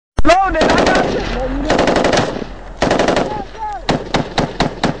Loaded, I got you.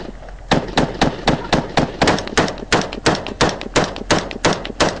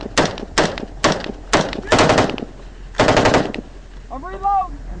 I'm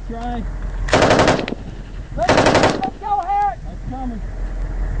reloading. I'm trying. Let's go, Eric. That's coming.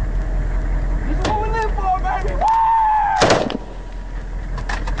 This is what we live for, baby. Woo!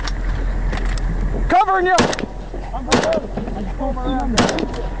 Covering you. I'm reloading. I just come around there.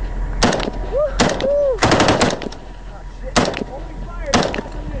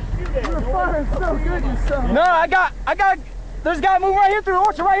 You're firing so good, you son. No, I got, there's a guy moving right here through the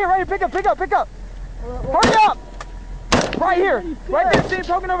orchard, right here, pick up. Hurry up. Right here, right there, see him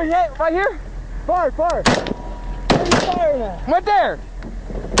poking over his head, right here. Fire. Where are you firing at? Right there.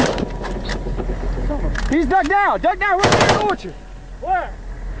 He's ducked down, right there in the orchard. Where?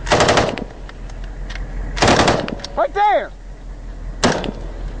 Right there.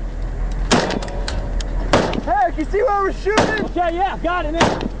 Hey, you see where we're shooting? Okay, yeah, got it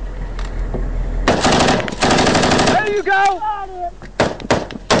now. There you go. Got it.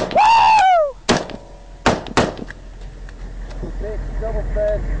 Woo! Double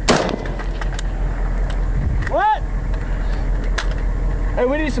fed. What? Hey,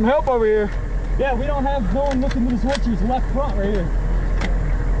 we need some help over here. Yeah, we don't have no one looking to this orchard. It's left front right here.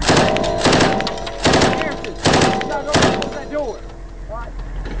 Close that door.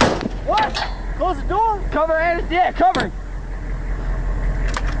 What? Close the door. Cover and yeah, cover.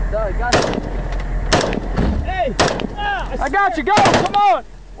 No, got it. Hey! I got you. Go. Come on.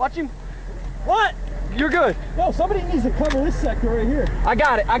 Watch him. What? You're good. Yo, somebody needs to cover this sector right here. I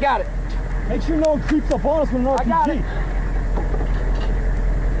got it. Make sure no one creeps up on us with an RPG. I got it.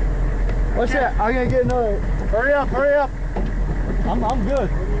 What's that? I'm gonna get another. Hurry up. I'm good.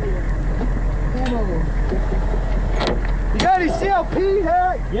 You got any CLP,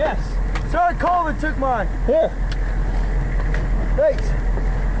 Harry? Yes. Sorry, Coleman took mine. Here. Thanks.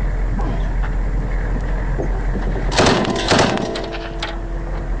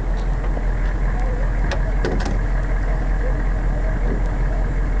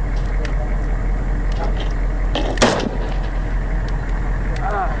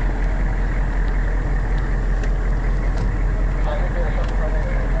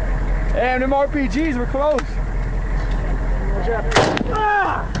 Damn, them RPGs were close.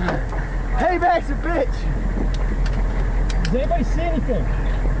 Payback's a bitch. Does anybody see anything?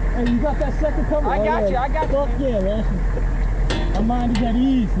 Hey, you got that second cover? I got you. Fuck yeah, man. My mind is at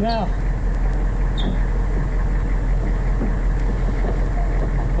ease now.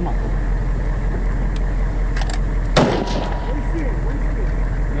 Come on. What do you see?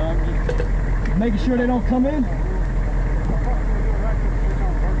 No, I'm just making sure they don't come in.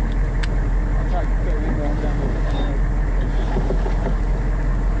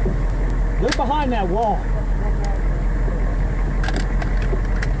 Look behind that wall.